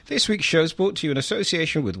This week's show is brought to you in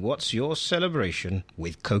association with What's Your Celebration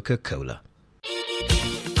with Coca-Cola.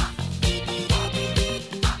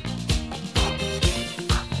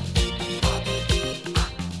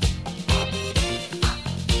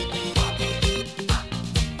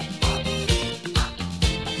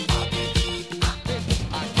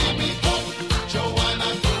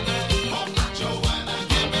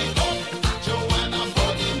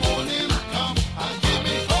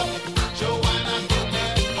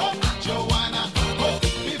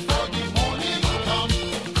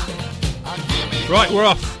 Right, we're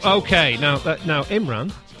off. Okay, now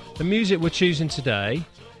Imran, the music we're choosing today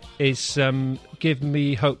is Give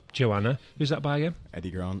Me Hope, Joanna. Who's that by again?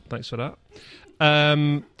 Eddie Grant. Thanks for that.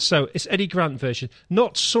 So it's Eddie Grant version,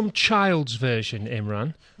 not some child's version,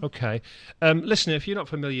 Imran. Okay. Listen, if you're not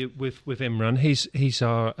familiar with Imran, he's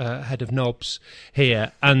our head of knobs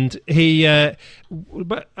here, and he.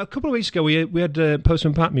 But a couple of weeks ago, we had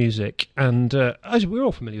Postman Pat music, and as we're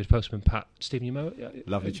all familiar with Postman Pat, Stephen, you know,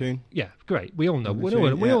 Lovely tune. Yeah, great. We all know. We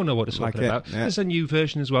Tune, all know what it's talking about. Yeah. There's a new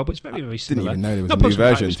version as well, but it's very, very similar. Didn't even know there was Not a new Postman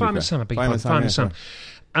Pat, version. it was Fireman Sam. I beg your pardon, Fireman Sam.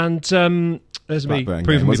 And there's me Blackburn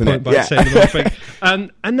proving game, my wasn't point it? by Yeah. saying the wrong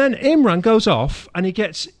thing. And then Imran goes off and he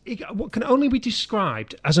gets what can only be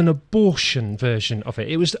described as an abortion version of it.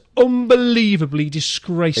 It was unbelievably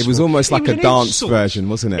disgraceful. It was almost like a an dance insult. version,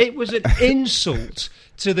 wasn't it? It was an insult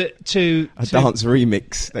to a dance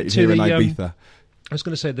remix that you to hear in the, Ibiza. I was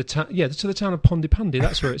going to say to the town of Pontypandy.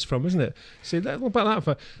 That's where it's from, isn't it? See, what about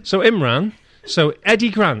that? So Imran, Eddie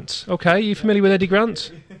Grant. Okay, you familiar with Eddie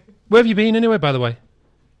Grant? Where have you been anyway, by the way?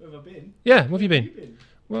 Where have I been? Yeah, where have you been?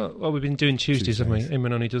 Well, we've been doing Tuesdays, haven't we?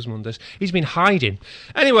 Imran only does Mondays. He's been hiding.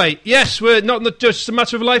 Anyway, yes, we're not just a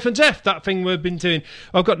matter of life and death. That thing we've been doing.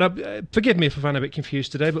 I've got. Forgive me if I find a bit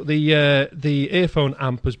confused today, but the earphone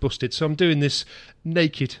amp has busted, so I'm doing this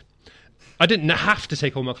naked. I didn't have to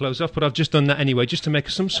take all my clothes off, but I've just done that anyway, just to make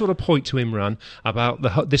some sort of point to Imran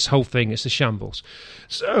about this whole thing. It's a shambles.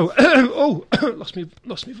 So, lost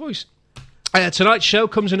me voice. Tonight's show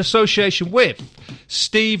comes in association with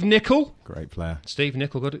Steve Nicol. Great player. Steve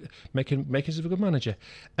Nicol, making us a good manager.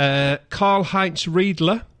 Karl-Heinz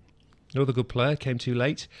Riedler, another good player, came too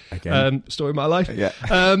late. Again. Story of my life. Yeah.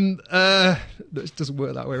 It doesn't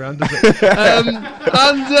work that way around, does it?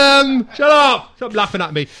 Shut up! Stop laughing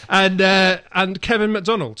at me. And Kevin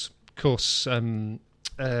McDonald, of course.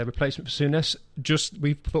 Replacement for Souness.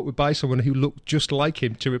 We thought we'd buy someone who looked just like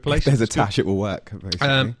him to replace him. There's a tash, it will work.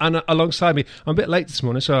 Basically. And alongside me, I'm a bit late this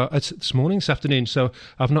morning, this afternoon, so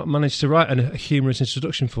I've not managed to write a humorous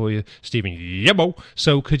introduction for you, Stephen. Yebo.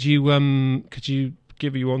 So could you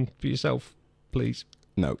give you one for yourself, please?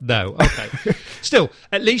 No. Okay. Still,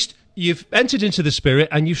 at least you've entered into the spirit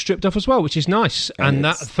and you've stripped off as well, which is nice. And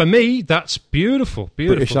that, for me, that's beautiful.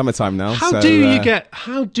 Beautiful. British summertime now. How do you get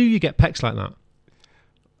pecs like that?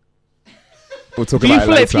 We'll talk about it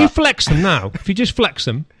later. If you flex them now, if you just flex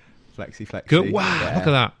them. Flexy. Good. Wow, yeah. Look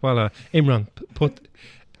at that. Well, Imran,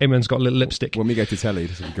 Imran's got a little lipstick. When we go to telly,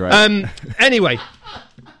 this will be great. Anyway,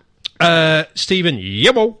 Stephen,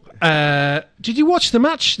 did you watch the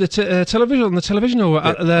match, the television at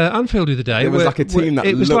the Anfield the other day? It was like a team that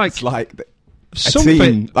looked like a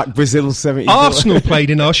team, like Brazil 70. Arsenal played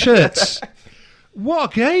in our shirts.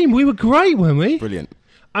 What a game. We were great, weren't we? Brilliant.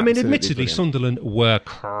 I mean, Absolutely admittedly, brilliant. Sunderland were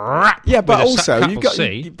crap. Yeah, but with a also capital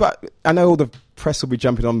C. But I know all the press will be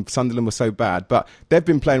jumping on Sunderland was so bad, but they've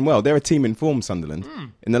been playing well. They're a team in form, Sunderland.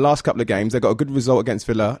 In the last couple of games, they got a good result against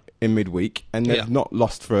Villa in midweek, and they've not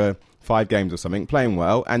lost for 5 games or something. Playing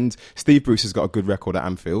well, and Steve Bruce has got a good record at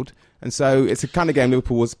Anfield, and so it's a kind of game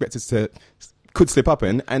Liverpool was expected could slip up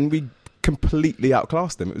in, and we completely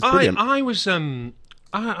outclassed them. It was brilliant.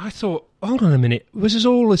 I thought, hold on a minute, was this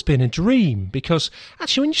always been a dream? Because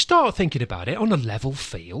actually, when you start thinking about it, on a level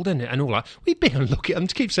field and all that, we've been unlucky. I'm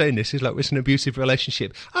to keep saying this, it's like it's an abusive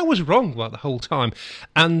relationship. I was wrong about the whole time.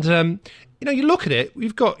 And, you look at it,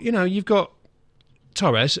 you've got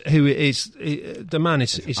Torres, who is the man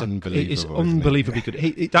is unbelievably good.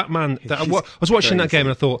 I was watching that game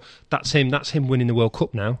and I thought that's him winning the World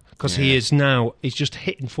Cup now, because he's just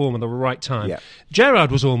hitting form at the right time. Yeah.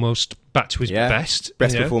 Gerrard was almost back to his best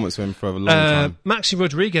performance for him for a long time. Maxi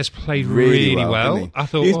Rodriguez played really well. Didn't he? I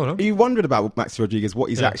thought you wondered about Maxi Rodriguez, what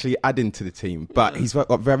he's actually adding to the team, but he's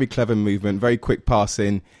got very clever movement, very quick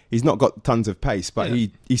passing. He's not got tons of pace, but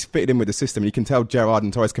he's fitted in with the system. You can tell Gerrard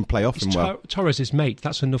and Torres can play off him well. Torres' mate,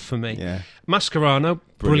 that's enough for me. Yeah. Mascherano,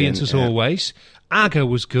 brilliant as always. Aga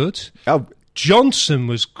was good. Oh, Johnson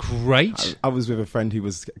was great. I was with a friend who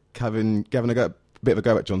was having a bit of a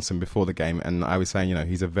go at Johnson before the game, and I was saying,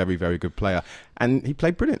 he's a very, very good player, and he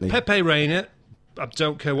played brilliantly. Pepe Reina, I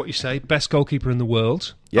don't care what you say, best goalkeeper in the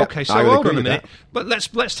world. Yep, okay, so I would hold agree on a with minute. that. But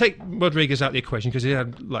let's take Rodriguez out of the equation because he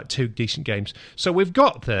had like 2 decent games. So we've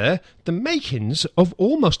got there the makings of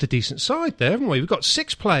almost a decent side there, haven't we? We've got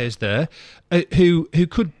 6 players there who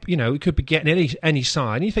could, could be getting any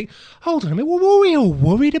side. And you think, hold on a minute, what are we all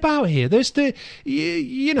worried about here? There's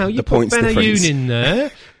you put points Benayoun difference. in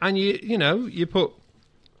there, and you put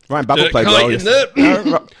Ryan Babel Dirk played Kuyt well in yesterday.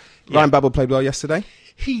 there. Ryan Babel played well yesterday.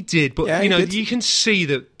 He did, but Yeah, he did. you can see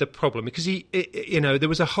the problem because there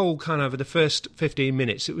was a whole kind of the first 15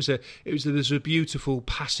 minutes. There was a beautiful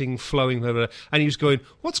passing, flowing, blah, blah, blah, and he was going,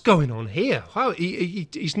 "What's going on here? How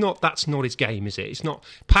he's not? That's not his game, is it? It's not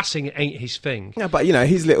passing. Ain't his thing." Yeah, but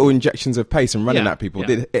his little injections of pace and running Yeah, at people yeah.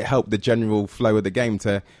 did it helped the general flow of the game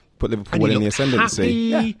to put Liverpool And he in the looked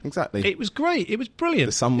ascendancy. happy. Yeah, exactly. It was great. It was brilliant.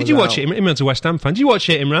 The sun was Did you watch out. it? Imran's a West Ham fan. Did you watch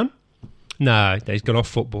it, Imran? No, he's gone off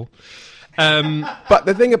football. But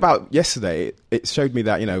the thing about yesterday, it showed me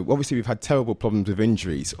that, obviously we've had terrible problems with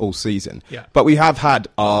injuries all season. Yeah. But we have had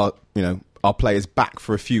our players back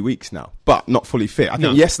for a few weeks now, but not fully fit. I think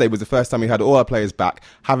No. yesterday was the first time we had all our players back,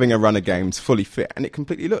 having a run of games, fully fit, and it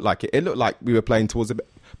completely looked like it. It looked like we were playing towards the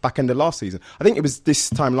back end of last season. I think it was this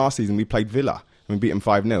time last season we played Villa and we beat them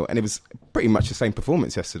 5-0, and it was pretty much the same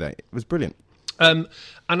performance yesterday. It was brilliant.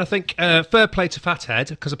 And I think fair play to Fathead,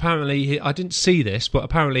 because apparently, I didn't see this, but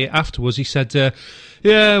apparently afterwards he said,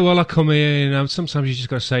 yeah, well, I come here, sometimes you just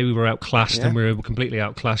got to say we were outclassed and we were completely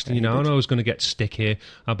outclassed, and, I know I was going to get stick here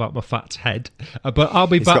about my fat head, but I'll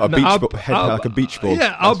be He's back. got a head like a beach ball.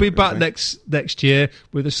 Yeah, I'll That's be what back next year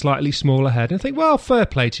with a slightly smaller head. And I think, well, fair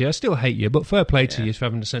play to you. I still hate you, but fair play to you for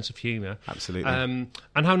having a sense of humour. Absolutely. And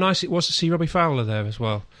how nice it was to see Robbie Fowler there as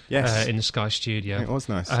well. Yes. In the Sky Studio. It was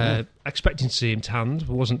nice. Yeah. Expecting to see him tanned,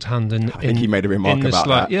 but wasn't tanned. I think he made a remark about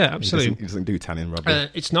that. Yeah, absolutely. He doesn't do tanning, Robbie.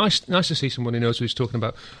 It's nice to see someone who knows what he's talking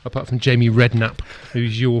about, apart from Jamie Redknapp,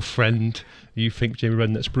 who's your friend. You think Jamie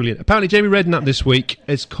Redknapp's brilliant. Apparently, Jamie Redknapp this week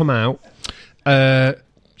has come out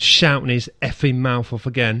shouting his effing mouth off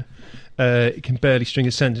again. He can barely string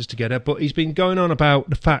a sentence together, but he's been going on about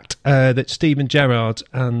the fact that Steven Gerrard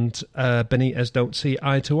and Benitez don't see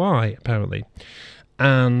eye to eye, apparently.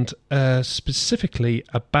 And specifically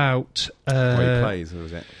about... Where he plays, or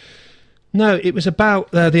was it? No, it was about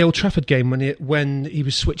the Old Trafford game when he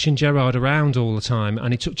was switching Gerrard around all the time,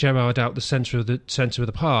 and he took Gerrard out the centre of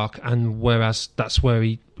the park, and whereas that's where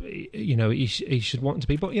he should want to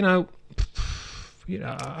be, but I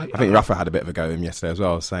think Rafa had a bit of a go at him yesterday as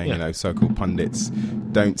well, saying so-called pundits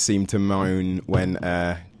don't seem to moan when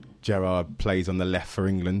Gerrard plays on the left for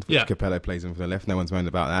England, which Capello plays on for the left. No one's moaned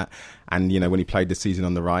about that. And when he played this season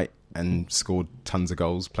on the right and scored tons of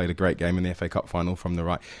goals, played a great game in the FA Cup final from the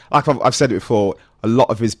right. Like I've said it before, a lot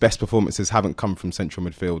of his best performances haven't come from central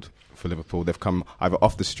midfield for Liverpool. They've come either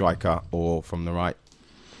off the striker or from the right.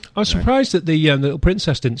 I was surprised that the Little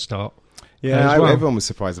Princess didn't start. Yeah, well. everyone was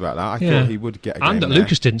surprised about that. I thought he would get a game and that there.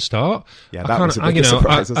 Lucas didn't start. Yeah, that was a big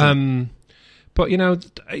surprise, wasn't it? But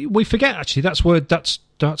we forget actually that's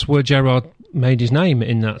where Gerrard made his name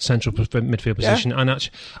in that central midfield position. And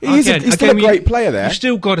actually, he's still a great player there. You've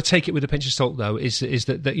still got to take it with a pinch of salt, though. Is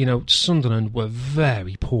that Sunderland were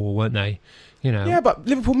very poor, weren't they? Yeah, but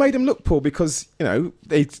Liverpool made them look poor because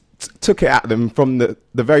they took it at them from the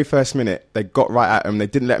very first minute. They got right at them. They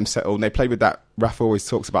didn't let them settle. And they played with that. Rafa always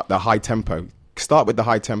talks about the high tempo. Start with the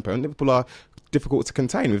high tempo, and Liverpool are difficult to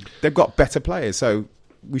contain. They've got better players, so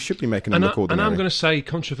we should be making them look ordinary. And I'm going to say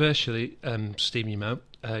controversially, Stephen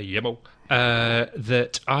Yemo,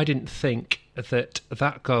 that I didn't think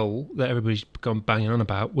that goal that everybody's gone banging on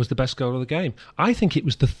about was the best goal of the game. I think it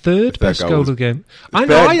was the third best goal of the game. I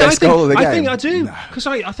think I do, because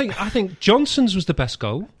I think Johnson's was the best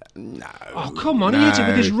goal. No. Oh, come on, he hit it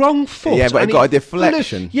with his wrong foot. Yeah, but it got a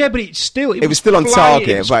deflection. Yeah, but it was still on target.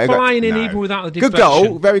 It was flying in even without the deflection. Good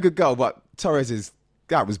goal, very good goal, but Torres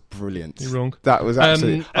that was brilliant. You're wrong. That was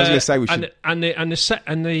absolutely. I was going to say we should. And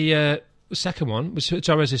the second one was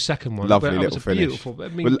Torres' second one. Lovely little finish.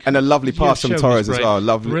 And a lovely pass from Torres as well.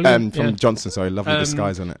 Lovely from Johnson. Sorry, lovely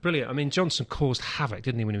disguise on it. Brilliant. I mean, Johnson caused havoc,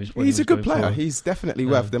 didn't he? When he was. He's a good player. Forward. He's definitely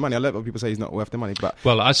worth the money. I love when people say he's not worth the money, but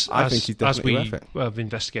I think he's definitely worth it. Have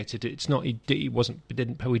investigated, it's not. He wasn't. We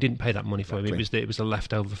didn't pay that money for him. It was a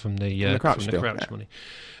leftover from the Crouch money.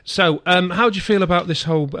 So, how do you feel about this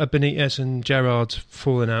whole Benitez and Gerrard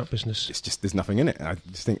falling out business? It's just there's nothing in it. I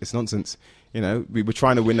just think it's nonsense. We were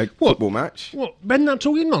trying to win a football match. What? Ben, not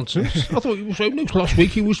talking nonsense? I thought you were saying last week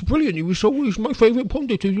he was brilliant. He was always my favourite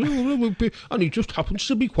pundit. And he just happens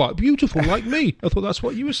to be quite beautiful like me. I thought that's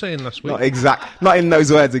what you were saying last week. Not in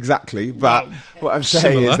those words exactly, but what I'm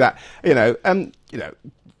saying is that,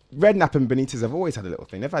 Redknapp and Benitez have always had a little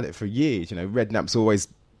thing. They've had it for years. You know, Redknapp's always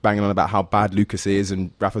banging on about how bad Lucas is,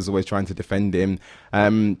 and Rafa's always trying to defend him.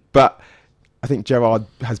 But I think Gerrard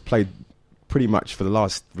has played pretty much for the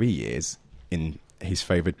last 3 years in his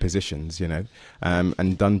favoured positions, you know,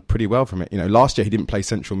 and done pretty well from it. You know, last year he didn't play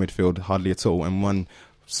central midfield hardly at all and won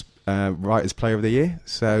Writers' Player of the Year.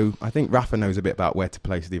 So I think Rafa knows a bit about where to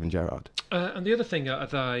play Steven Gerrard. And the other thing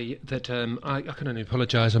that I can only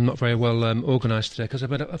apologise, I'm not very well organised today because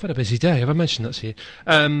I've had a busy day. Have I mentioned that to you?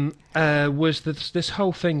 Was this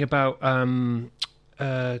whole thing about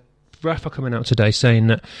Rafa coming out today saying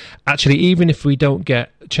that actually even if we don't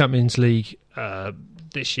get Champions League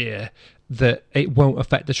this year, that it won't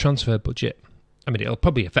affect the transfer budget. I mean, it'll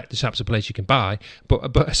probably affect the types of players you can buy,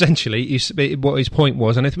 but essentially, what his point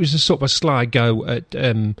was, and it was a sort of a sly go at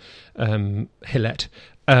Hillet,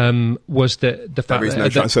 was that the fact there is no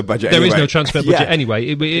transfer budget. There is no transfer budget anyway.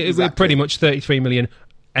 It pretty much 33 million.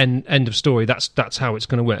 End of story. That's how it's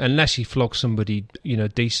going to work. Unless he flogs somebody, you know,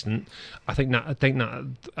 decent. I think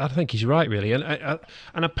he's right, really. And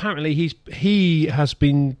apparently he has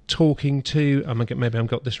been talking to. Maybe I've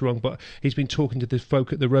got this wrong, but he's been talking to the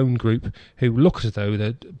folk at the Roan Group who look as though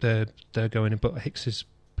they're going. But Hicks is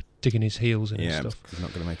digging his heels in and stuff. He's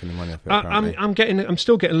not going to make any money off it. I'm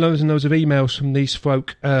still getting loads and loads of emails from these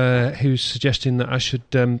folk who's suggesting that I should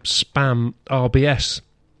spam RBS.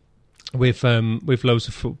 With loads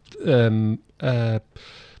of I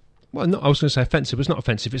was going to say offensive. It's not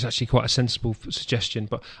offensive. It's actually quite a sensible suggestion,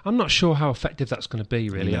 but I'm not sure how effective that's going to be.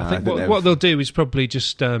 Really, no, I think what they'll do is probably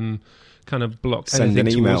just kind of block send an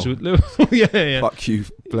email. yeah. Fuck you,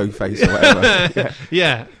 blowface, or whatever.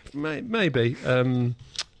 Yeah, maybe.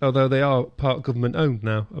 Although they are part government owned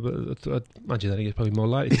now, I'd imagine that it's probably more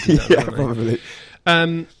likely to do that. Yeah, probably.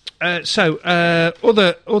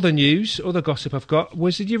 Other news, other gossip I've got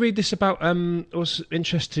was, did you read this about us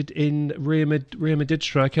interested in Real Madrid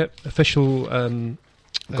striker, official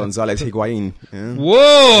González Higuaín. Yeah.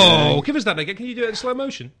 Whoa! Give us that again. Can you do it in slow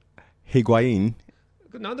motion? Higuaín.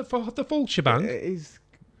 No, the full shebang. Is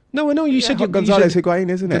No, I know you said González Higuaín,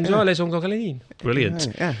 isn't it? González Higuaín. Brilliant.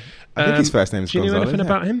 Yeah. I think his first name is González. Do you know anything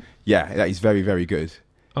about him? Yeah, he's very, very good.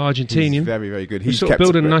 Argentinian. He's very, very good. He's sort of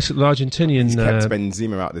building a nice little Argentinian. He's kept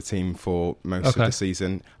Benzema out of the team for most of the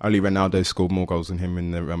season. Only Ronaldo scored more goals than him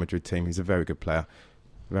in the Real Madrid team. He's a very good player.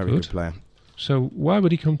 Very good player. So why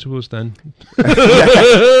would he come to us then?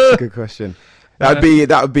 Good question.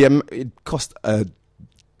 It'd cost a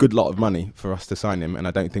good lot of money for us to sign him, and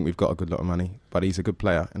I don't think we've got a good lot of money. But he's a good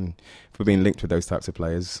player, and if we're being linked with those types of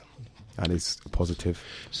players, that is a positive.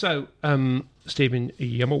 So, Stephen,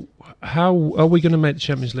 how are we going to make the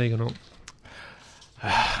Champions League or not?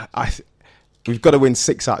 We've got to win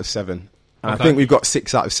 6 out of 7. And I think we've got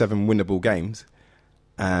 6 out of 7 winnable games.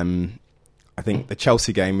 I think the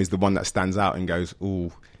Chelsea game is the one that stands out and goes,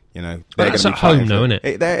 ooh, you know. That's at home, though, isn't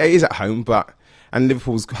it? It is at home, and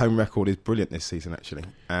Liverpool's home record is brilliant this season, actually.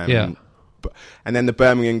 And then the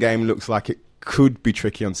Birmingham game looks like it could be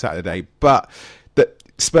tricky on Saturday, but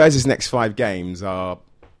Spurs' next 5 games are,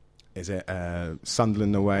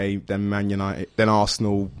 Sunderland away, then Man United, then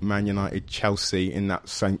Arsenal, Man United, Chelsea in that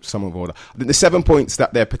same sum of order. I think the 7 points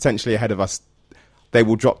that they're potentially ahead of us, they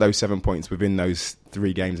will drop those 7 points within those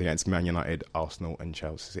 3 games against Man United, Arsenal and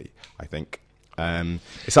Chelsea, I think.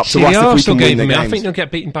 It's up to us if we can win the games. I think they'll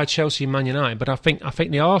get beaten by Chelsea and Man United, but I think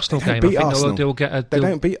the Arsenal game, they'll get a... They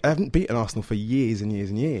haven't beaten Arsenal for years and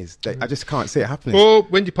years and years. I just can't see it happening. Oh,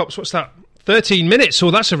 Windy Pops, what's that? 13 minutes,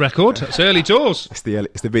 that's a record. That's early doors. It's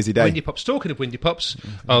the busy day. Windy Pops. Talking of Windy Pops,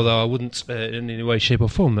 although I wouldn't in any way, shape or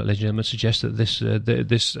form, ladies and gentlemen, suggest that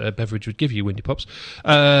this beverage would give you Windy Pops.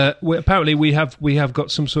 Apparently we have got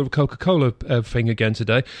some sort of Coca-Cola thing again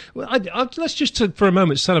today. Well, let's just for a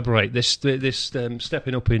moment celebrate this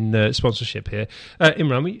stepping up in sponsorship here.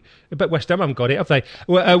 Imran, but West Ham haven't got it, have they?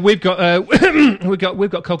 We've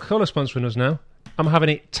got Coca-Cola sponsoring us now. I'm having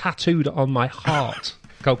it tattooed on my heart.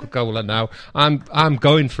 Coca-Cola now. I'm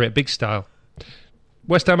going for it, big style.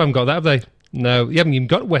 West Ham haven't got that, have they? No, you haven't even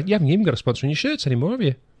got a sponsor in your shirts anymore, have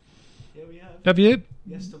you? Yeah, we have. Have you?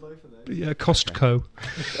 Yes to both of those. Yeah, Costco.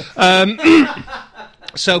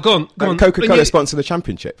 So go on. Coca-Cola sponsor the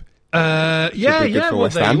Championship. Well, there you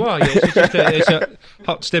are. Yeah, it's a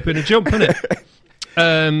hot step and a jump, isn't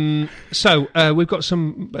it? So we've got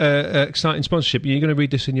some exciting sponsorship. You're going to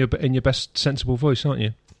read this in your best sensible voice, aren't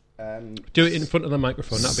you? Do it in front of the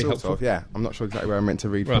microphone. That'd be helpful. Yeah, I'm not sure exactly where I'm meant to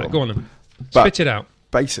read from. Right, go on then. Spit it out.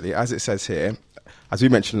 Basically, as it says here, as we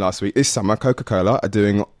mentioned last week, this summer Coca-Cola are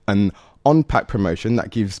doing an on-pack promotion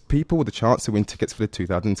that gives people the chance to win tickets for the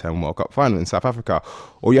 2010 World Cup final in South Africa.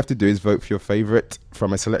 All you have to do is vote for your favourite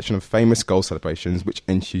from a selection of famous goal celebrations, which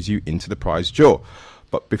enters you into the prize draw.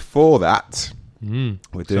 But before that,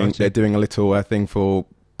 they're doing a little thing for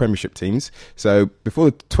Premiership teams. So before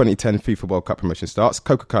the 2010 FIFA World Cup promotion starts,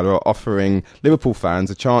 Coca-Cola are offering Liverpool fans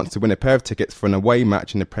a chance to win a pair of tickets for an away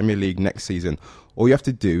match in the Premier League next season. All you have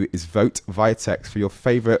to do is vote via text for your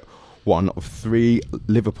favourite one of 3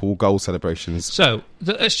 Liverpool goal celebrations. So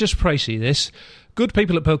let's just précis this. Good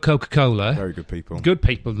people at Coca-Cola. Very good people. Good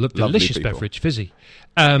people. Delicious people. beverage, fizzy.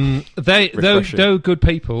 Those good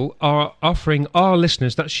people are offering our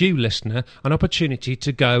listeners, that's you listener, an opportunity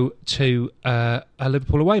to go to a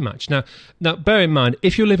Liverpool away match. Now, bear in mind,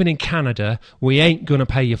 if you're living in Canada, we ain't going to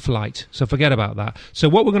pay your flight, so forget about that. So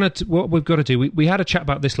what we've got to do, we had a chat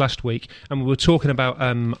about this last week, and we were talking about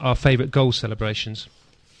our favourite goal celebrations.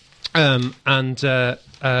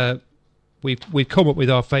 We've come up with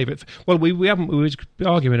our favourite. Well, we haven't. We were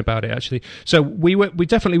arguing about it actually. So we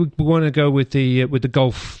definitely want to go with the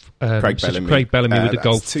golf. Craig Bellamy with the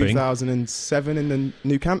golf 2007 in the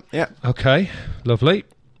Nou Camp. Yeah. Okay. Lovely.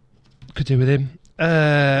 Could do with him.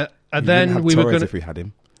 And then we were going. If we had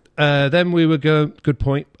him. Then we were go. Good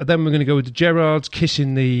point. Then we're going to go with the Gerrard's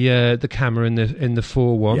kissing the camera in the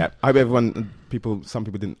 4-1. Yeah. I hope some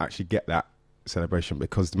people didn't actually get that celebration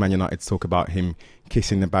because the Man United talk about him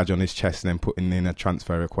kissing the badge on his chest and then putting in a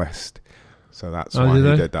transfer request. So that's why he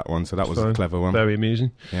did that one. So that was a clever one. Very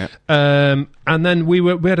amusing. Yeah. And then we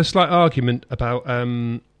had a slight argument about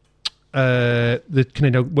the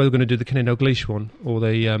Canino, whether we're going to do the Canino Dalglish one or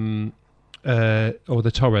the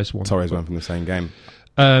Torres one. Torres one from the same game.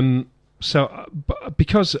 So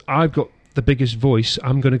because I've got the biggest voice,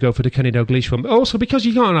 I'm going to go for the Kenny Dalglish one. But also because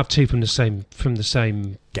you can't have 2 from the same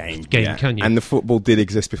game, yeah. Can you? And the football did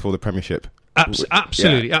exist before the Premiership.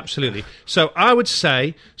 Absolutely. So I would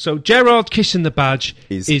say, Gerrard kissing the badge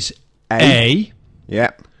is A.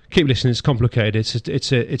 Yeah. Keep listening, it's complicated.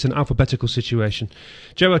 It's an alphabetical situation.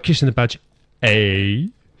 Gerrard kissing the badge, A.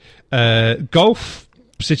 Golf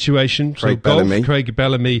situation. Craig Bellamy. Craig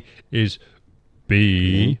Bellamy is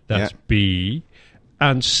B. That's B.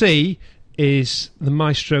 And C is the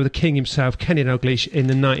maestro, the king himself, Kenny Dalglish, in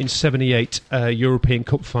the 1978 European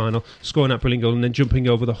Cup final, scoring that brilliant goal and then jumping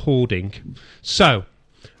over the hoarding. So,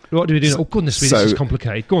 what do we do? Oh, goodness me, this is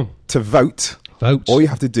complicated. Go on. To vote, all you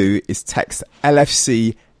have to do is text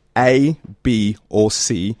LFC A, B or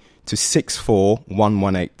C to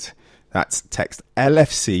 64118. That's text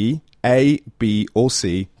LFC A, B or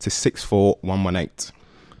C to 64118.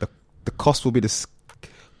 The cost will be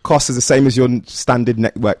cost is the same as your standard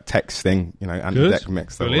network text thing, and the deck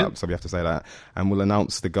mix. So we have to say that. And we'll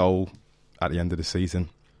announce the goal at the end of the season.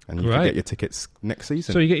 And you can get your tickets next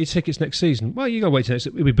season. So you get your tickets next season. Well, you got to wait till next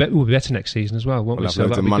season. We'll be better next season as well, won't we? We'll have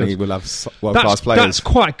loads of money. We'll have world-class players. That's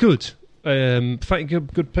quite good. Thank you,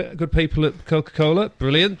 good people at Coca-Cola.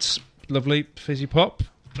 Brilliant. Lovely fizzy pop.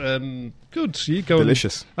 Good. So you go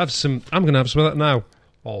delicious. Have some. I'm going to have some of that now.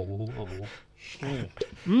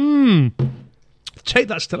 Take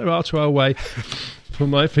that Stella Artois away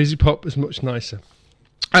from my fizzy pop is much nicer.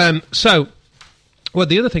 Well,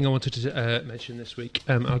 the other thing I wanted to mention this week,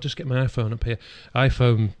 I'll just get my iPhone up here.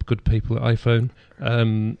 iPhone, good people at iPhone.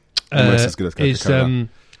 Almost as good as Coca-Cola.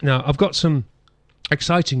 Now, I've got some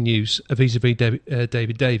exciting news vis-a-vis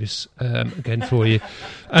David Davis again for you.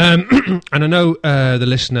 And I know the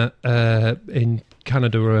listener in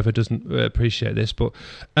Canada or wherever doesn't appreciate this, but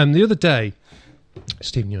the other day,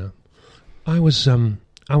 Stephen, I was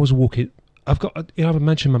walking. I've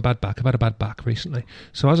mentioned my bad back. I've had a bad back recently.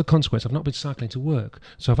 So as a consequence, I've not been cycling to work.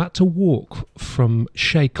 So I've had to walk from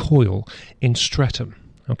Shea Coyle in Streatham,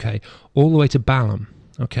 all the way to Balham,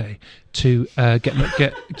 to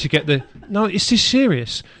get the. No, it's this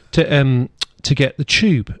serious to get the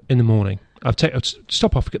tube in the morning. I've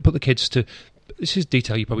stop off, put the kids to. This is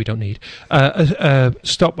detail you probably don't need.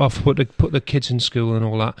 Stop off, put the kids in school and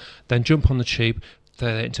all that. Then jump on the tube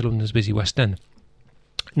into London's busy West End.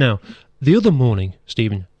 Now, the other morning,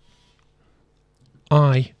 Stephen,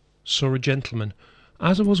 I saw a gentleman,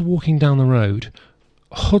 as I was walking down the road,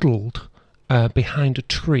 huddled behind a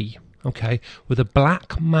tree, with a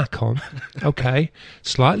black mac on,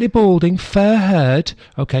 slightly balding, fair-haired,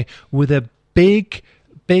 with a big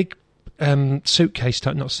suitcase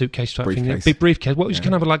type, not suitcase type thing, big briefcase. What was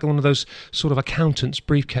kind of like one of those sort of accountant's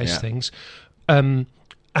briefcase things.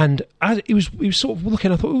 And as he was sort of looking,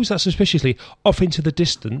 I thought, who's that suspiciously off into the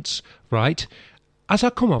distance, right? As I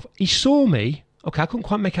come off, he saw me, I couldn't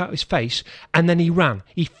quite make out his face, and then he ran.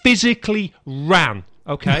 He physically ran,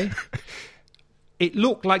 it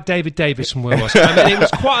looked like David Davis from where I was. I mean, it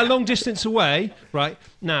was quite a long distance away, right?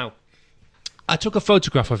 Now, I took a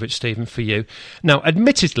photograph of it, Stephen, for you. Now,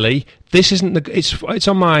 admittedly, this isn't it's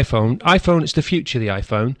on my iPhone. iPhone, it's the future of the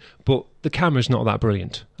iPhone, but the camera's not that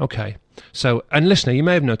brilliant. Okay. So, and listener, you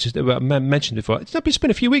may have noticed that I mentioned before. It's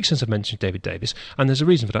been a few weeks since I've mentioned David Davis, and there's a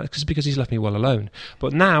reason for that. It's because he's left me well alone.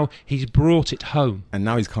 But now he's brought it home, and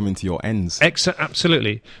now he's coming to your ends.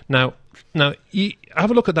 Absolutely. Now, you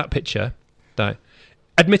have a look at that picture. That,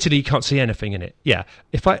 admittedly, you can't see anything in it. Yeah.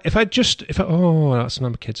 If I oh, that's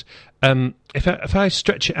number kids. If I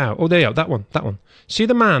stretch it out, oh, there you go. That one. See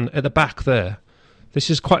the man at the back there. This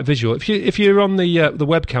is quite visual. If you're on the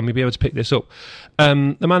webcam, you'll be able to pick this up.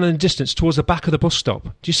 The man in the distance towards the back of the bus stop.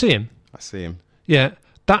 Do you see him? I see him. Yeah.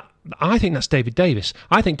 I think that's David Davis.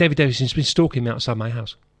 I think David Davis has been stalking me outside my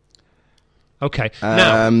house. Okay.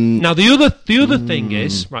 Now the other thing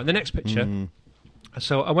is, right, the next picture.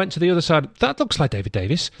 So I went to the other side. That looks like David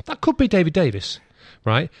Davis. That could be David Davis.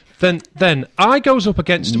 Right, then I goes up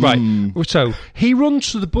against right. So he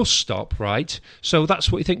runs to the bus stop, right? So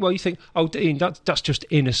that's what you think. Well, you think, oh, Dean, that's just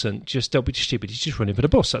innocent. Just don't be stupid. He's just running for the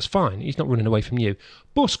bus. That's fine. He's not running away from you.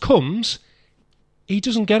 Bus comes. He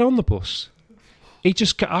doesn't get on the bus.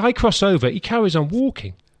 I cross over. He carries on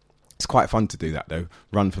walking. It's quite fun to do that, though.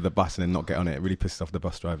 Run for the bus and then not get on it. It really pisses off the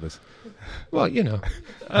bus drivers. Well, you know.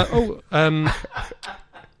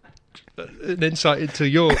 An insight into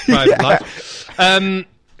your private life.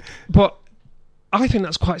 But I think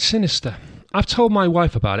that's quite sinister. I've told my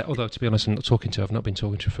wife about it, although, to be honest, I'm not talking to her. I've not been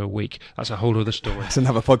talking to her for a week. That's a whole other story. That's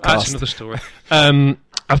another podcast. That's another story.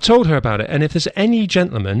 I've told her about it, and if there's any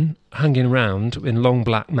gentleman hanging around in long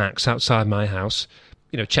black Macs outside my house,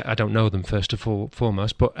 check, I don't know them first and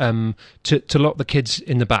foremost, but to lock the kids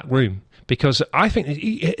in the back room. Because I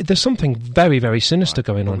think there's something very, very sinister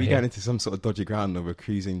going on here. Are we getting into some sort of dodgy ground of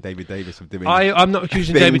accusing David Davis of doing... I'm not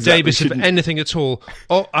accusing David Davis of anything at all.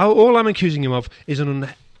 All I'm accusing him of is an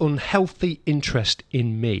unhealthy interest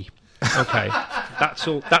in me. Okay, that's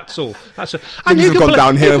all. And things have gone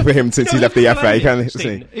downhill for him since he left the FA.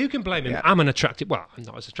 Stephen, who can blame him? Yeah. I'm an attractive... Well, I'm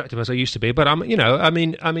not as attractive as I used to be, but I'm...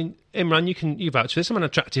 Imran, you vouch for this. I'm an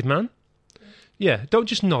attractive man. Yeah, don't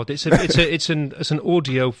just nod. It's an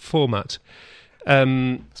audio format.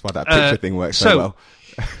 That's why that picture thing works so well.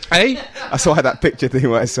 That's why that picture thing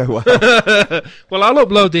works so well. Well, I'll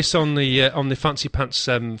upload this on the Fancy Pants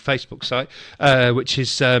Facebook site, which is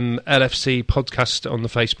LFC Podcast on the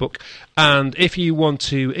Facebook. And if you want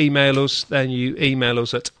to email us, then you email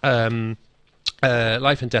us at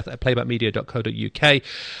lifeanddeath@playbackmedia.co.uk.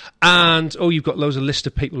 And you've got loads of list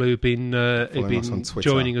of people who've been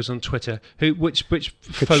joining us on Twitter. Which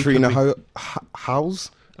Katrina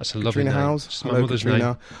Howes. That's a lovely name. Howes. It's my mother's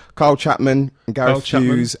name. Carl Chapman, Gareth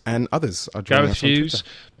Hughes, and others are joining us on Twitter. Gareth Hughes,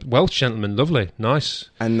 Welsh gentleman, lovely, nice.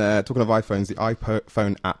 And talking of iPhones, the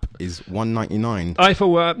iPhone app is $199.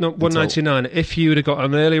 iPhone app, not $199. If you would have got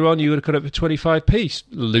on earlier on, you would have got it for 25p,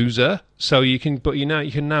 loser. So you can,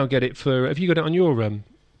 you can now get it for. Have you got it on your phone?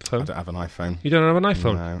 I don't have an iPhone. You don't have an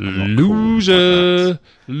iPhone? No, loser.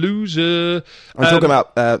 Cool Loser. I'm talking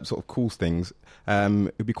about sort of cool things.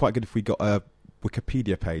 It would be quite good if we got a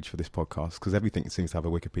Wikipedia page for this podcast, because everything seems to have a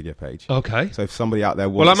Wikipedia page. Okay. So if somebody out there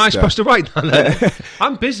wants... Well, am I supposed to write that then?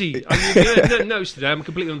 I'm busy. No, today I'm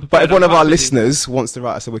completely unprepared. But if one of our listeners wants to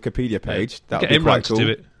write us a Wikipedia page, that would be quite cool. To do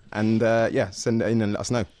it. And send it in and let us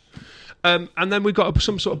know. And then we've got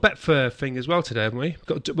some sort of Betfair thing as well today, haven't we?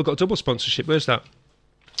 We've got double sponsorship. Where's that?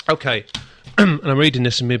 Okay. And I'm reading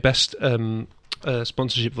this in my best...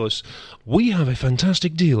 sponsorship voice. We have a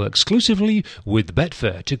fantastic deal exclusively with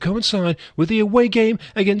Betfair to coincide with the away game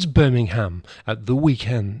against Birmingham at the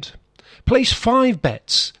weekend. Place 5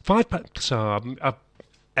 bets. I've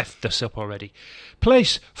effed this up already.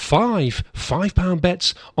 Place 5 £5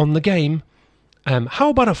 bets on the game. How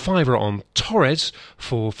about a fiver on Torres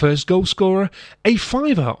for first goal scorer, a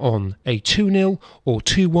fiver on a 2-0 or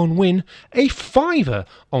 2-1 win, a fiver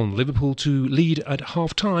on Liverpool to lead at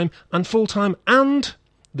half-time and full-time, and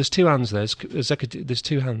there's two hands there, there's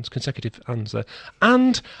two hands, consecutive hands there,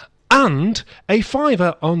 and a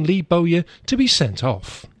fiver on Lee Bowyer to be sent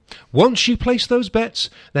off. Once you place those bets,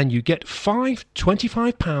 then you get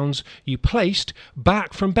 £25 you placed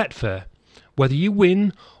back from Betfair, whether you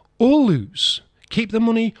win or lose. Keep the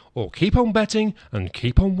money or keep on betting and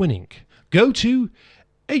keep on winning. Go to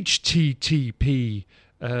http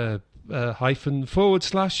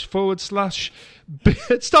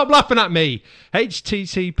 / stop laughing at me.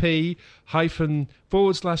 http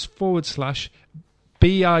 /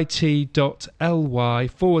 bit.ly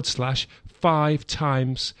 / 5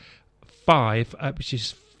 times 5, which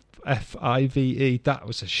is Five. That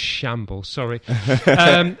was a shamble. Sorry.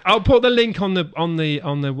 I'll put the link on the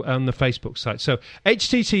Facebook site. So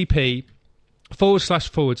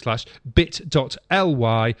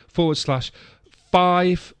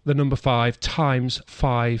http://bit.ly/5 the number 5 times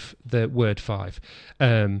 5 the word 5.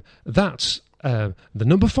 That's the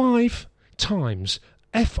number 5 times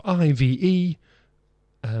FIVE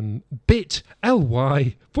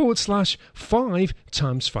bit.ly/5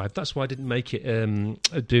 times 5. That's why I didn't make it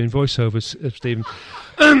doing voiceovers, Stephen.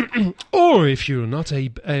 Or if you're new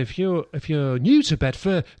to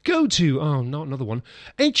Betfair, go to not another one.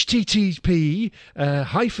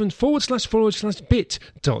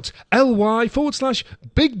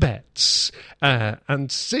 http://bit.ly/bigbets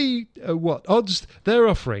and see what odds they're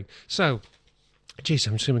offering. So, geez,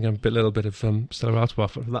 I'm assuming I'm a little bit of Stella Artois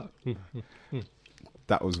for that.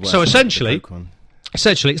 That was so essentially,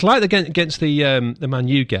 it's like against the Man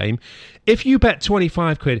U game. If you bet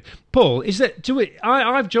 £25, Paul,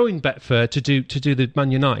 I've joined Betfair to do the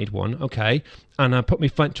Man United one, okay, and I put my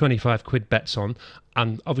 £25 bets on,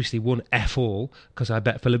 and obviously won F all because I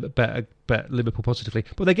bet Liverpool positively.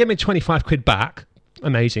 But they gave me £25 back.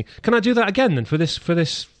 Amazing. Can I do that again then for this?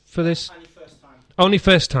 Only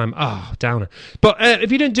first time. Downer. But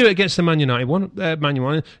if you didn't do it against the Man United one,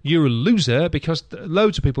 you're a loser because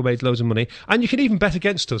loads of people made loads of money, and you can even bet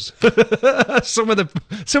against us. Some of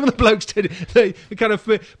the blokes did. They kind of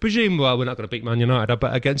presume, well, we're not going to beat Man United. I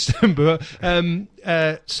bet against them. But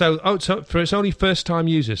so it's only first time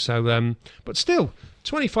users. So, but still,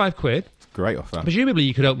 £25. Great offer. Presumably,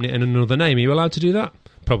 you could open it in another name. Are you allowed to do that?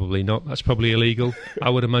 Probably not. That's probably illegal. I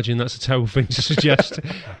would imagine that's a terrible thing to suggest.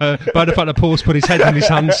 By the fact that Paul's put his head in his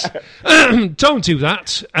hands. Don't do that.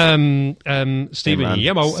 Stephen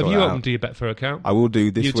Yemo, have you opened your Betfair account? I will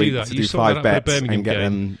do this week to do 5 bets and get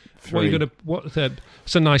them free.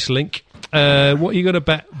 It's a nice link. What are you going to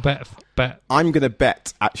bet? I'm going to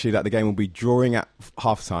bet, actually, that the game will be drawing at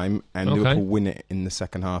half-time and Liverpool win it in the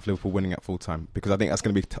second half, Liverpool winning at full-time, because I think that's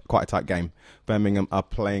going to be quite a tight game. Birmingham are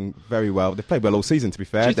playing very well. They've played well all season, to be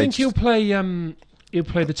fair. Do you think he'll play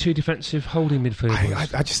the two defensive holding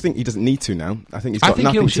midfielders? I just think he doesn't need to now. I think he's got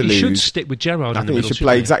nothing to lose. He should stick with Gerrard in the middle. I think he should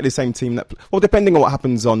play exactly the same team. Well, depending on what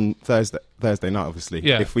happens on Thursday night, obviously.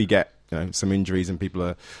 Yeah. If we get some injuries and people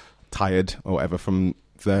are tired or whatever from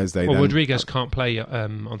Thursday. Well, Rodriguez can't play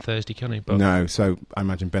on Thursday, can he? But no, so I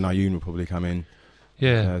imagine Ben Ayoun will probably come in.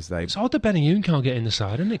 Yeah, Thursday. It's odd that Ben Ayoun can't get in the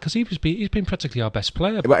side, isn't it? Because he's been practically our best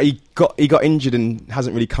player. But he got injured and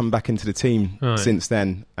hasn't really come back into the team since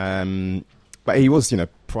then. But he was,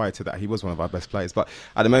 prior to that, he was one of our best players. But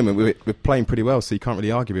at the moment, we're playing pretty well, so you can't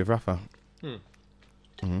really argue with Rafa,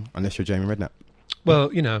 unless you're Jamie Redknapp. Well,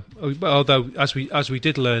 although as we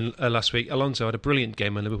did learn last week, Alonso had a brilliant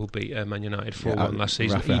game when Liverpool beat Man United 4-1 last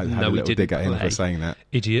season. Rafa even though he didn't dig at him for saying that.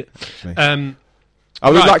 Idiot. I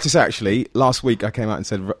would like to say, actually, last week I came out and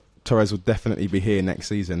said Torres will definitely be here next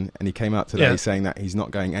season, and he came out today saying that he's not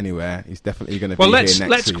going anywhere. He's definitely going to be here next season.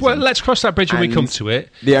 Let's cross that bridge when we come to it.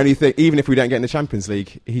 The only thing, even if we don't get in the Champions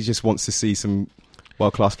League, he just wants to see some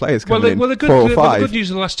world-class players coming in. The good news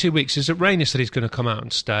of the last 2 weeks is that Reina said he's going to come out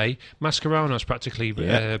and stay. Mascherano's practically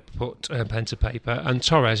put pen to paper, and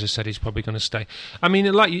Torres has said he's probably going to stay. I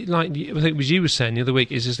mean, like I think it was you were saying the other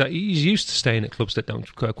week, is that he's used to staying at clubs that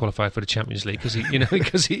don't qualify for the Champions League because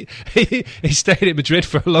he stayed at Madrid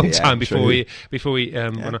for a long time before he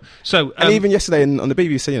went on. So and even yesterday on the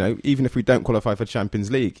BBC, even if we don't qualify for the Champions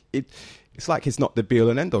League, it's like it's not the be all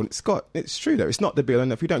and end all. It's true though. It's not the be all and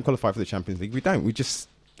end all. If we don't qualify for the Champions League, we don't. We just,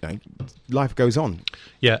 life goes on.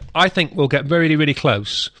 Yeah, I think we'll get really, really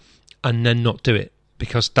close and then not do it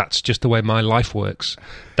because that's just the way my life works.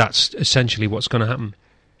 That's essentially what's going to happen.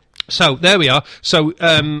 So there we are. So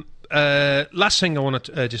last thing I want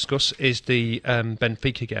to discuss is the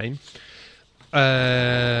Benfica game.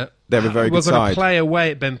 They're a very good side. We're going to play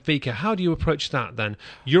away at Benfica. How do you approach that then?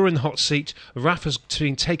 You're in the hot seat. Rafa's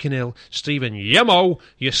been taken ill. Stephen Yemo,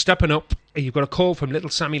 you're stepping up. You've got a call from little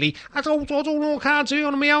Sammy Lee. I don't know what I can do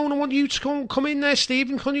on my own. I want you to come in there,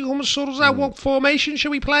 Stephen. Can you come and sort us out? What formation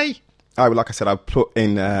shall we play? Like I said, I put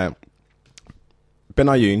in Ben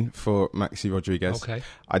Ayoun for Maxi Rodriguez. Okay.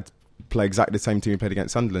 I'd play exactly the same team we played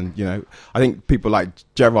against Sunderland. I think people like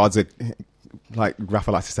Gerrard's like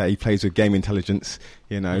Rafa likes to say, he plays with game intelligence.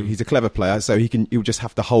 He's a clever player, so he'll just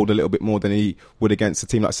have to hold a little bit more than he would against a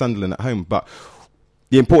team like Sunderland at home. But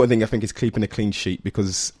the important thing, I think, is keeping a clean sheet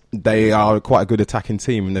because they are quite a good attacking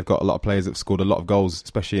team and they've got a lot of players that have scored a lot of goals,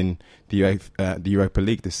 especially in the Europa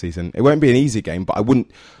League this season. It won't be an easy game, but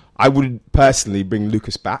I would personally bring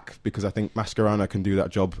Lucas back because I think Mascherano can do that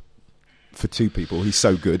job for two people. He's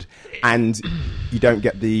so good, and you don't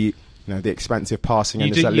get the the expansive passing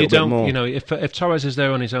and just a little bit more. If Torres is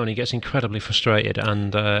there on his own, he gets incredibly frustrated,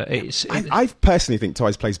 and I personally think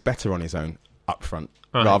Torres plays better on his own up front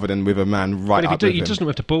rather than with a man right up with him. He doesn't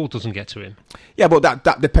if the ball doesn't get to him. Yeah, but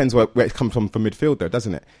that depends where it comes from midfield, though,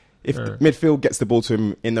 doesn't it? If midfield gets the ball to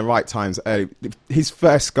him in the right times early, his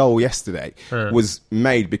first goal yesterday was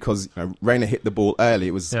made because Reina hit the ball early.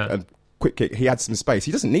 It was a quick kick. He had some space.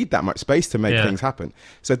 He doesn't need that much space to make things happen.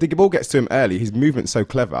 So if the ball gets to him early, his movement's so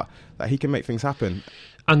clever that he can make things happen.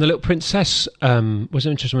 And the Little Princess was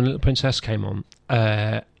interesting when Little Princess came on.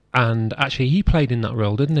 And actually, he played in that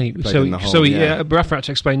role, didn't he? Rafa had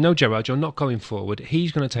to explain, no, Gerrard, you're not going forward.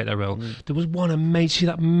 He's going to take that role. There was one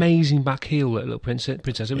amazing back heel at Little Princess.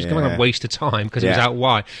 It was kind of a waste of time because it was out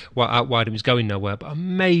wide and he was going nowhere. But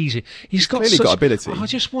amazing. He's clearly got ability. I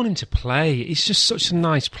just want him to play. He's just such a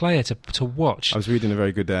nice player to watch. I was reading a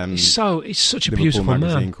very good he's such a Liverpool beautiful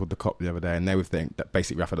magazine man called The Cop the other day, and they were saying that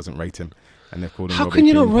basically Rafa doesn't rate him. And they've called him How Robbie can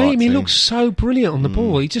you not Keane rate him? He Part looks so brilliant on the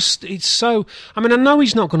ball. It's so. I mean, I know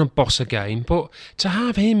he's not going to boss a game, but to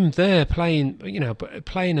have him there playing,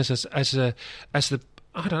 playing as the.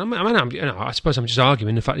 I don't know. I mean, I suppose I'm just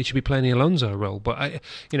arguing the fact he should be playing the Alonso role, but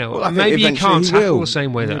maybe he can't tackle the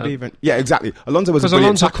same way yeah, exactly. Alonso was a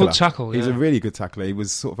brilliant tackler. Could tackle. He was a really good tackler. He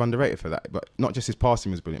was sort of underrated for that, but not just his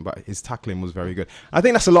passing was brilliant, but his tackling was very good. I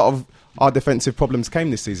think that's a lot of our defensive problems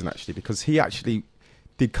came this season actually, because he actually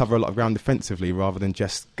did cover a lot of ground defensively rather than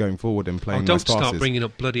just going forward and playing nice passes. Don't start bringing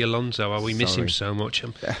up bloody Alonso. We miss him so much.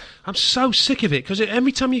 I'm so sick of it because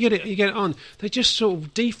every time you get it on, they just sort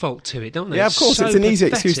of default to it, don't they? Yeah, of course, it's an easy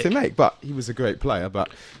excuse to pathetic. make. But he was a great player.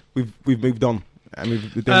 But we've moved on and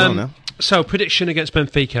we've doing well now. So prediction against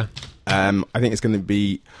Benfica. I think it's going to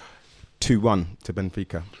be 2-1 to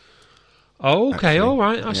Benfica. Oh, okay, actually. All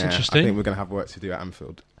right, that's interesting. I think we're going to have work to do at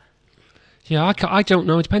Anfield. Yeah, I don't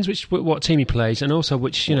know. It depends what team he plays, and also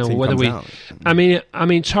which whether we. Out. I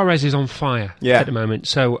mean, Torres is on fire at the moment,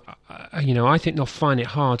 so I think they'll find it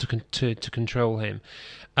hard to control him.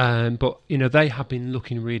 But they have been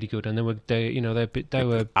looking really good, and they were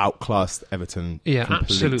outclassed Everton. Yeah,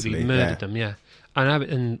 absolutely murdered them. Yeah. And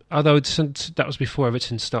Everton, although that was before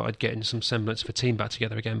Everton started getting some semblance of a team back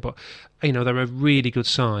together again, but they're a really good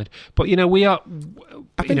side. But we are.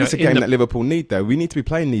 I think it's a game that Liverpool need, though. We need to be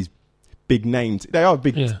playing these big names. They are a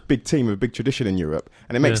big team with a big tradition in Europe,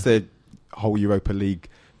 and it makes the whole Europa League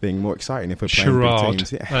thing more exciting if we're playing big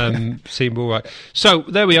teams. Seem all right. So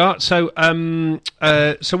there we are. So what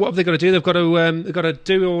have they got to do? They've got to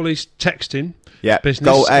do all these texting. Yeah. Business.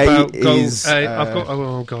 Goal A is. I've got.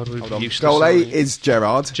 Oh God, we're useless. Goal A is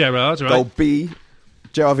Gerrard. Right. Goal B,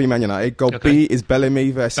 Gerrard v Man United. Goal B is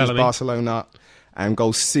Bellamy versus Barcelona. And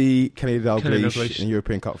goal C, Kenny Dalglish in the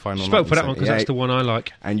European Cup final. Just vote for that one because that's the one I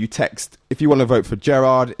like. And you text, if you want to vote for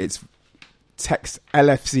Gerrard, it's text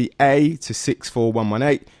LFC-A to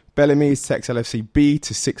 64118. Bellamy is text LFC-B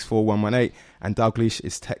to 64118. And Dalglish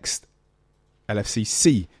is text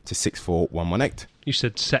LFC-C to 64118. You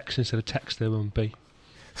said sex instead of text there, one B.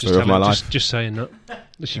 Story of my life. Just saying that.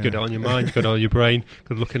 This you got it on your mind, you got it on your brain.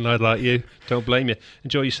 Good looking lad like you. Don't blame you.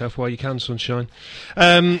 Enjoy yourself while you can, sunshine.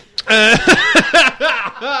 I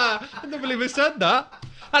don't believe I said that.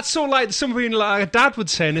 That's sort of like something like a dad would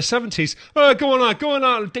say in the 70s. Oh, go on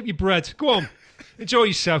out and dip your bread. Go on. Enjoy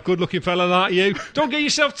yourself, good looking fella like you. Don't get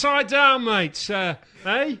yourself tied down, mate.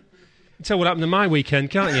 Hey? You can tell what happened to my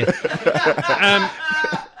weekend, can't you?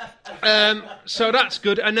 So that's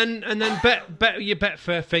good, and then bet your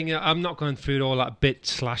Betfair thing. I'm not going through all that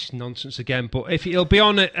bit/nonsense again, but if it'll be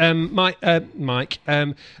on it, Mike,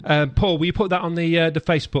 Paul, will you put that on the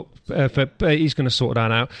Facebook? He's going to sort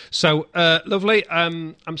that out. So lovely.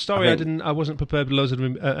 I'm sorry I wasn't prepared with loads of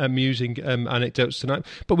amusing anecdotes tonight,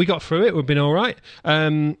 but we got through it. We've been all right.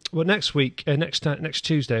 Well, next week, next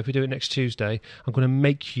Tuesday, if we do it next Tuesday, I'm going to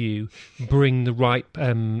make you bring the right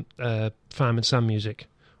Fireman Sam music.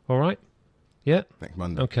 All right? Yeah? Next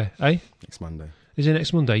Monday. Okay. Eh? Next Monday. Is it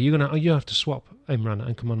next Monday? You have to swap Imran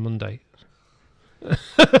and come on Monday.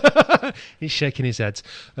 He's shaking his head.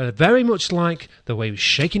 Very much like the way he was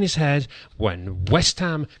shaking his head when West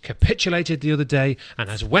Ham capitulated the other day, and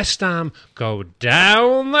as West Ham go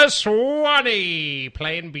down the Swanee,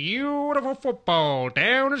 playing beautiful football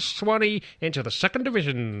down the Swanee into the second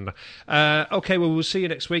division. Okay, well, we'll see you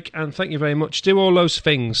next week, and thank you very much. Do all those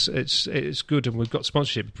things. It's good, and we've got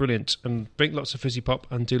sponsorship. Brilliant. And drink lots of fizzy pop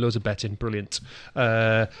and do loads of betting. Brilliant.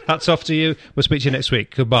 Hats off to you. We'll speak to you next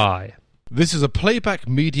week. Goodbye. This is a Playback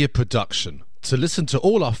Media production. To listen to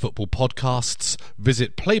all our football podcasts,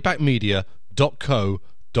 visit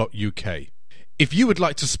playbackmedia.co.uk. If you would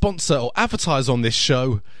like to sponsor or advertise on this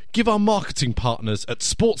show, give our marketing partners at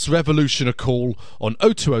Sports Revolution a call on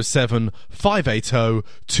 0207 580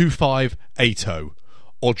 2580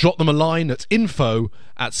 or drop them a line at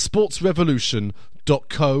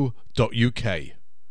info@sportsrevolution.co.uk.